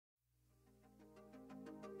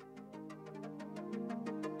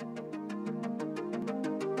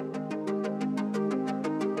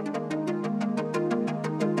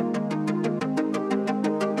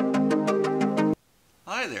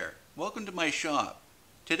Welcome to my shop.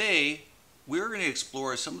 Today we're going to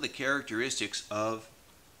explore some of the characteristics of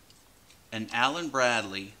an Allen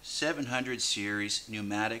Bradley 700 series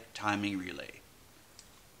pneumatic timing relay.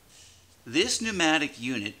 This pneumatic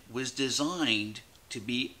unit was designed to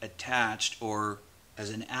be attached or as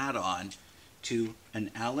an add-on to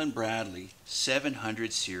an Allen Bradley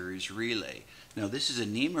 700 series relay. Now this is a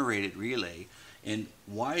NEMA rated relay, and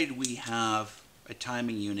why do we have a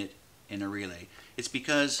timing unit in a relay? It's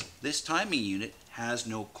because this timing unit has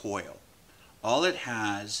no coil. All it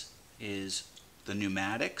has is the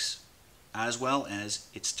pneumatics as well as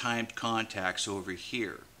its timed contacts over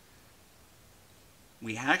here.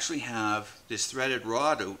 We actually have this threaded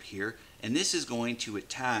rod out here, and this is going to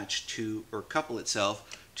attach to or couple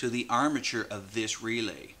itself to the armature of this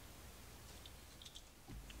relay.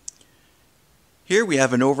 Here we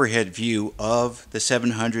have an overhead view of the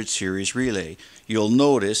 700 series relay. You'll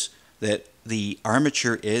notice that the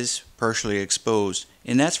armature is partially exposed,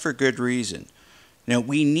 and that's for good reason. Now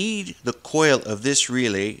we need the coil of this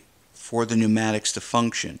relay for the pneumatics to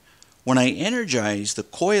function. When I energize the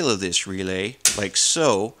coil of this relay, like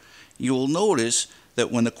so, you will notice that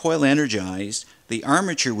when the coil energized, the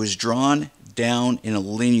armature was drawn down in a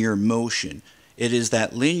linear motion. It is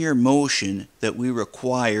that linear motion that we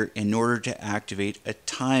require in order to activate a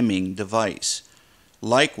timing device.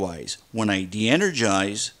 Likewise, when I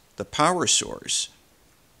de-energize the power source,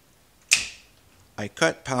 I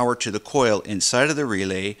cut power to the coil inside of the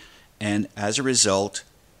relay, and as a result,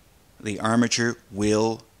 the armature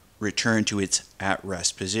will return to its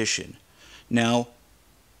at-rest position. Now,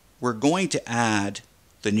 we're going to add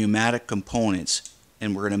the pneumatic components,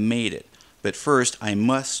 and we're going to mate it. But first, I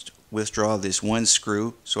must withdraw this one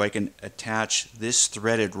screw so I can attach this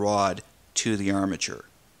threaded rod to the armature.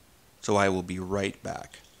 So I will be right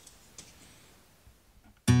back.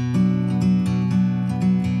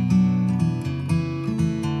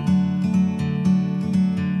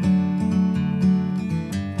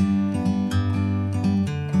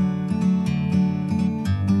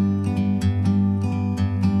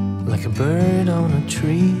 Like a bird on a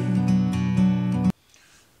tree.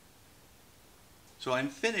 So I'm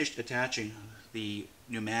finished attaching the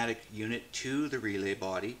pneumatic unit to the relay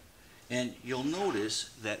body, and you'll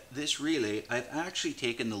notice that this relay, I've actually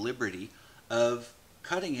taken the liberty of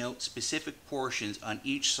cutting out specific portions on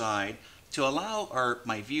each side to allow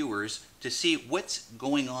my viewers to see what's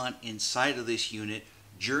going on inside of this unit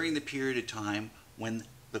during the period of time when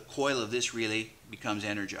the coil of this relay becomes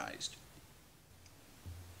energized.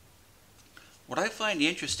 What I find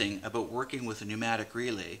interesting about working with a pneumatic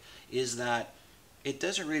relay is that it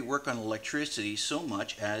doesn't really work on electricity so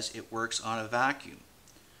much as it works on a vacuum.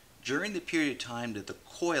 During the period of time that the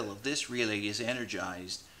coil of this relay is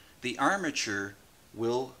energized, the armature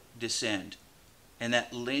will descend, and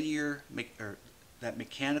that that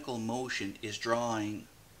mechanical motion is drawing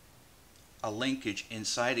a linkage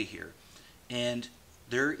inside of here, and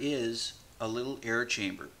there is a little air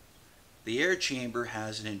chamber. The air chamber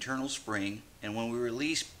has an internal spring, and when we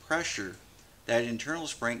release pressure, that internal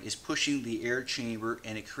spring is pushing the air chamber,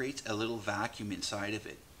 and it creates a little vacuum inside of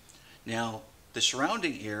it. Now, the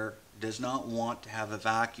surrounding air does not want to have a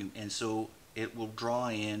vacuum, and so it will draw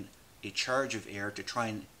in a charge of air to try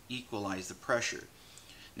and equalize the pressure.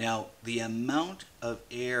 Now, the amount of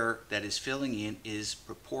air that is filling in is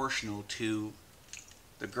proportional to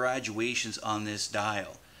the graduations on this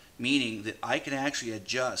dial, meaning that I can actually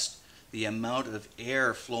adjust the amount of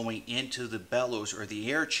air flowing into the bellows or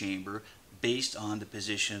the air chamber based on the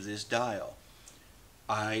position of this dial.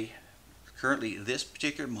 Currently, this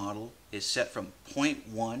particular model is set from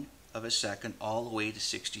 0.1 of a second all the way to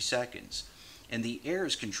 60 seconds. And the air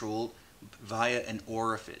is controlled via an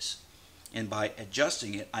orifice. And by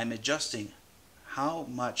adjusting it, I'm adjusting how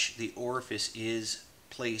much the orifice is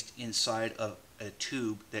placed inside of a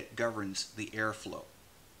tube that governs the airflow.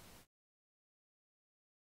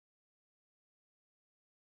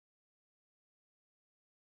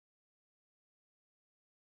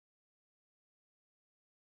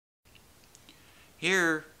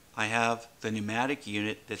 Here I have the pneumatic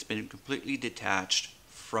unit that's been completely detached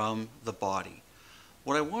from the body.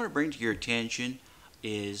 What I want to bring to your attention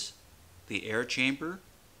is the air chamber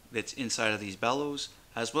that's inside of these bellows,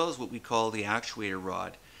 as well as what we call the actuator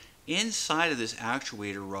rod. Inside of this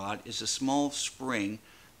actuator rod is a small spring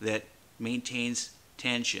that maintains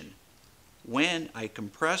tension. When I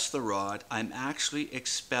compress the rod, I'm actually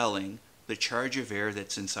expelling the charge of air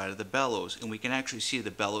that's inside of the bellows, and we can actually see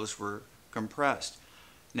the bellows were compressed.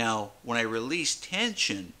 Now, when I release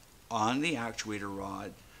tension on the actuator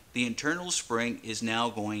rod, the internal spring is now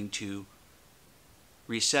going to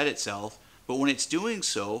reset itself, but when it's doing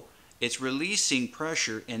so, it's releasing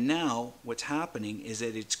pressure, and now what's happening is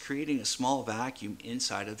that it's creating a small vacuum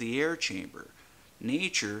inside of the air chamber.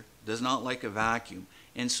 Nature does not like a vacuum,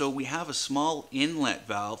 and so we have a small inlet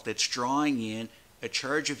valve that's drawing in a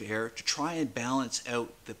charge of air to try and balance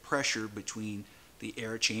out the pressure between the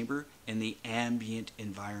air chamber and the ambient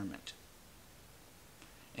environment.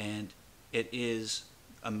 And it is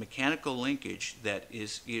a mechanical linkage that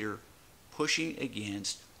is either pushing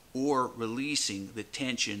against or releasing the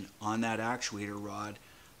tension on that actuator rod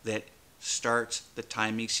that starts the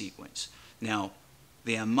timing sequence. Now,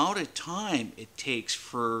 the amount of time it takes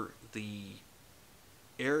for the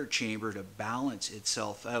air chamber to balance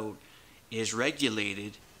itself out is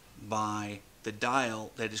regulated by the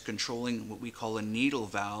dial that is controlling what we call a needle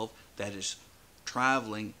valve that is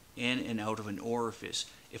traveling in and out of an orifice.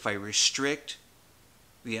 If I restrict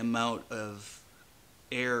the amount of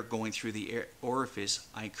air going through the orifice,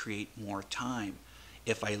 I create more time.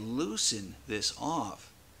 If I loosen this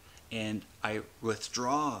off and I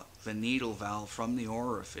withdraw the needle valve from the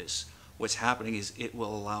orifice, what's happening is it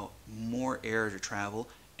will allow more air to travel,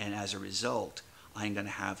 and as a result, I'm going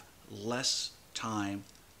to have less time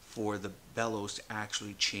for the bellows to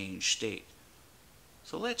actually change state.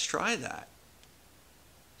 So let's try that.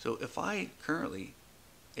 So if I currently,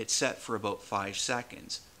 it's set for about 5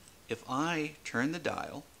 seconds. If I turn the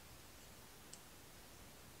dial,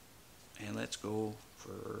 and let's go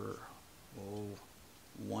for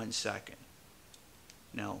 1 second.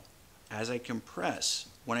 Now, as I compress,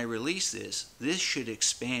 when I release this, this should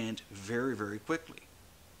expand very, very quickly.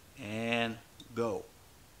 And go.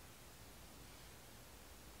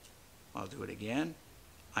 I'll do it again.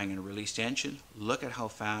 I'm going to release tension. Look at how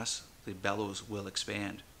fast the bellows will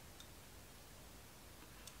expand.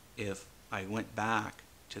 If I went back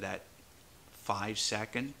to that 5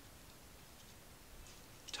 second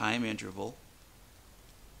time interval,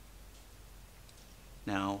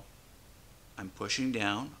 now I'm pushing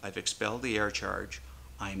down, I've expelled the air charge,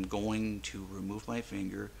 I'm going to remove my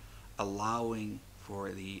finger, allowing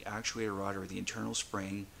for the actuator rod or the internal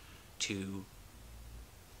spring to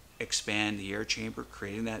expand the air chamber,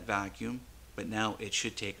 creating that vacuum, but now it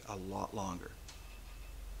should take a lot longer.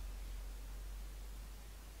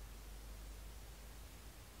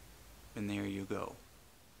 And there you go.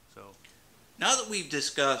 So now that we've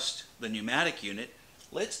discussed the pneumatic unit,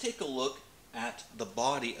 let's take a look at the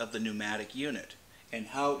body of the pneumatic unit and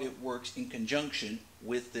how it works in conjunction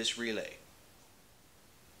with this relay.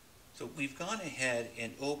 So we've gone ahead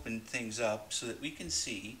and opened things up so that we can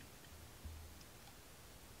see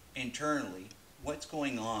internally what's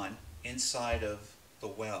going on inside of the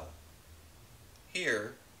well.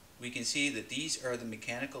 Here we can see that these are the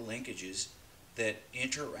mechanical linkages that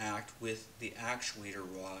interact with the actuator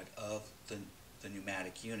rod of the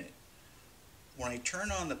pneumatic unit. When I turn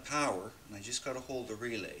on the power, and I just got to hold the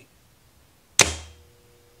relay,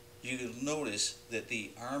 you'll notice that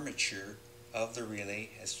the armature of the relay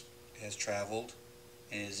has traveled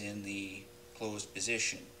and is in the closed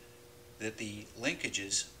position, that the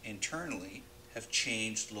linkages internally have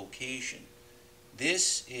changed location.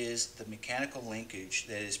 This is the mechanical linkage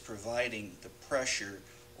that is providing the pressure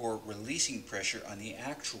or releasing pressure on the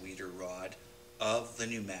actuator rod of the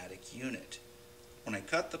pneumatic unit. When I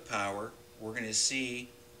cut the power, we're going to see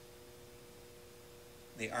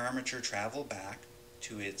the armature travel back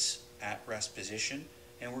to its at-rest position,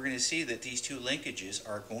 and we're going to see that these two linkages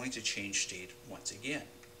are going to change state once again.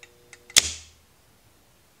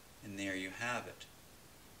 And there you have it.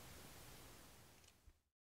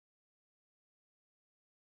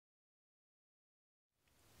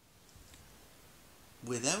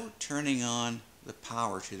 Without turning on the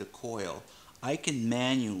power to the coil, I can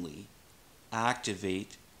manually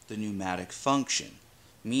activate the pneumatic function,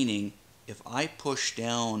 meaning if I push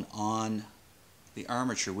down on the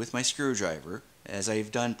armature with my screwdriver, as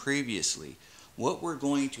I've done previously, what we're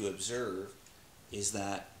going to observe is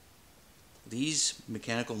that these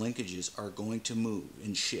mechanical linkages are going to move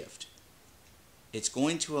and shift. It's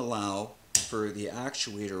going to allow for the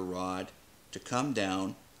actuator rod to come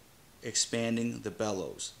down, expanding the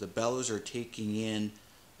bellows. The bellows are taking in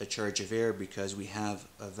a charge of air because we have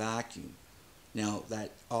a vacuum. Now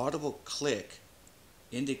that audible click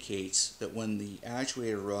indicates that when the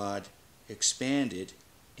actuator rod expanded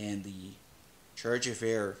and the charge of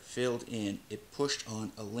air filled in, it pushed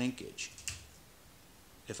on a linkage.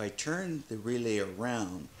 If I turn the relay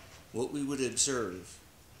around, what we would observe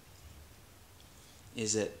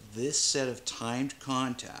is that this set of timed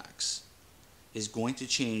contacts is going to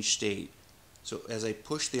change state. So as I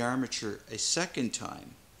push the armature a second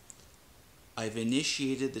time, I've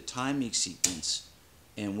initiated the timing sequence,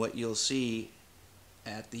 and what you'll see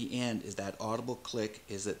at the end is that audible click,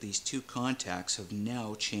 is that these two contacts have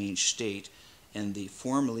now changed state, and the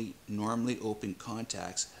formerly normally open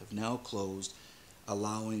contacts have now closed,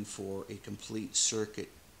 allowing for a complete circuit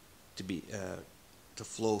to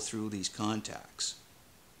flow through these contacts.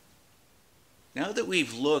 Now that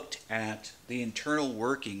we've looked at the internal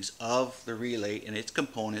workings of the relay and its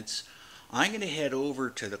components, I'm going to head over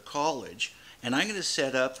to the college and I'm going to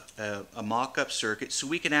set up a mock-up circuit so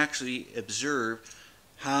we can actually observe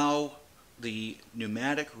how the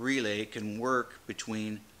pneumatic relay can work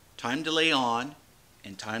between time delay on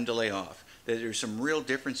and time delay off. That there's some real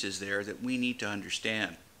differences there that we need to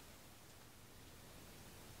understand.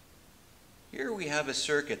 Here we have a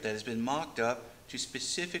circuit that has been mocked up to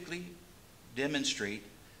specifically demonstrate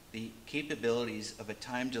the capabilities of a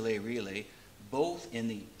time delay relay, both in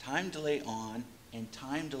the time delay on and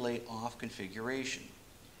time delay off configuration.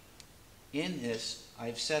 In this,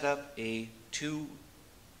 I've set up a two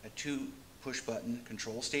push button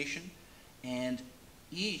control station, and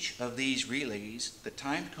each of these relays, the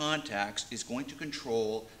timed contacts, is going to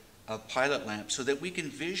control a pilot lamp so that we can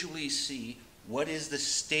visually see what is the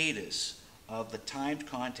status of the timed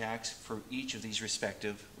contacts for each of these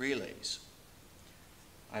respective relays.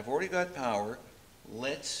 I've already got power.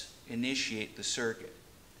 Let's initiate the circuit.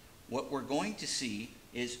 What we're going to see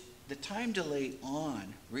is the time delay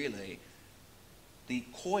on relay, the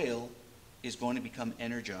coil is going to become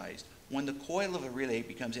energized. When the coil of a relay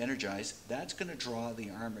becomes energized, that's going to draw the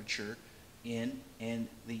armature in, and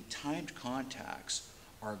the timed contacts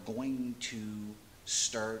are going to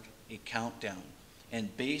start a countdown.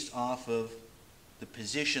 And based off of the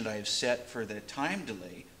position that I've set for the time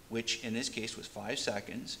delay, which in this case was 5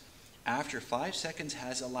 seconds, after 5 seconds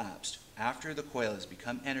has elapsed, after the coil has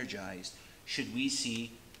become energized, should we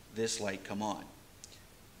see this light come on.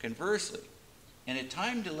 Conversely, in a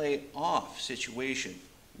time delay off situation,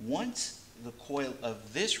 once the coil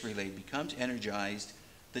of this relay becomes energized,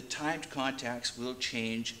 the timed contacts will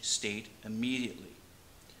change state immediately.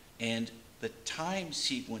 And the time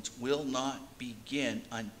sequence will not begin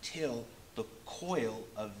until the coil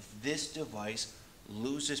of this device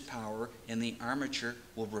loses power and the armature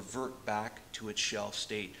will revert back to its shelf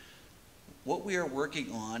state. What we are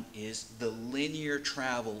working on is the linear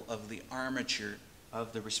travel of the armature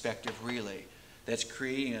of the respective relay that's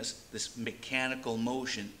creating us this mechanical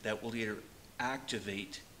motion that will either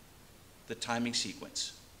activate the timing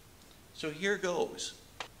sequence. So here goes.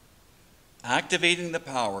 Activating the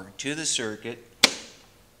power to the circuit,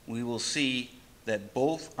 we will see that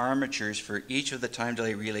both armatures for each of the time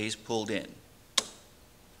delay relays pulled in.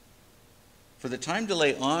 For the time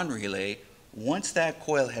delay on relay, once that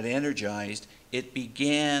coil had energized, it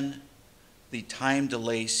began the time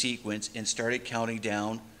delay sequence and started counting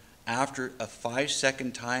down. After a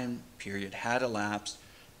 5-second time period had elapsed,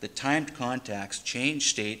 the timed contacts changed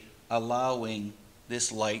state, allowing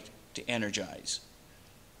this light to energize.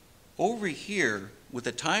 Over here, with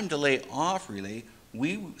the time delay off relay,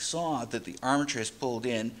 we saw that the armature has pulled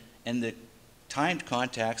in and the timed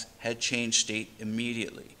contacts had changed state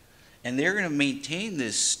immediately. And they're going to maintain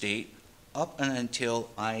this state up until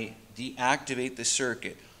I deactivate the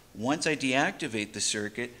circuit. Once I deactivate the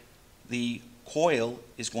circuit, the coil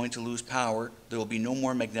is going to lose power. There will be no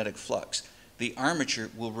more magnetic flux. The armature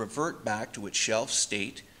will revert back to its shelf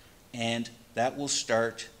state, and that will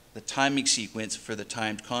start the timing sequence for the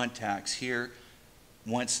timed contacts here.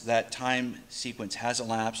 Once that time sequence has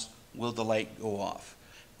elapsed, will the light go off.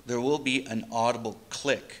 There will be an audible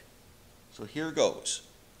click. So here goes.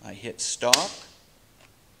 I hit stop,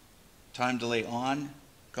 time delay on,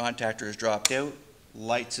 contactor is dropped out,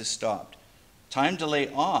 lights is stopped. Time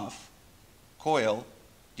delay off, coil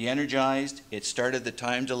de-energized, it started the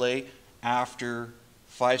time delay after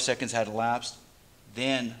 5 seconds had elapsed,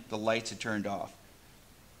 then the lights had turned off.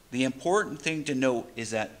 The important thing to note is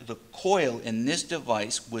that the coil in this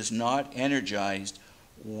device was not energized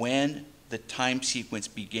when the time sequence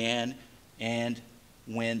began and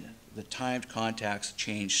when the timed contacts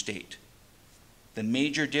changed state. The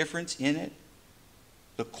major difference in it,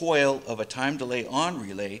 the coil of a time delay on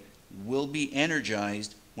relay will be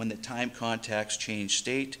energized when the time contacts change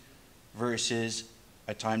state versus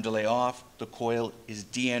a time delay off, the coil is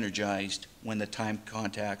de-energized when the time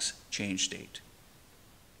contacts change state.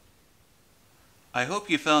 I hope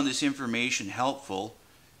you found this information helpful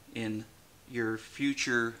in your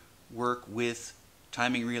future work with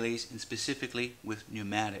timing relays and specifically with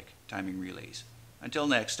pneumatic timing relays. Until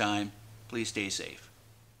next time, please stay safe.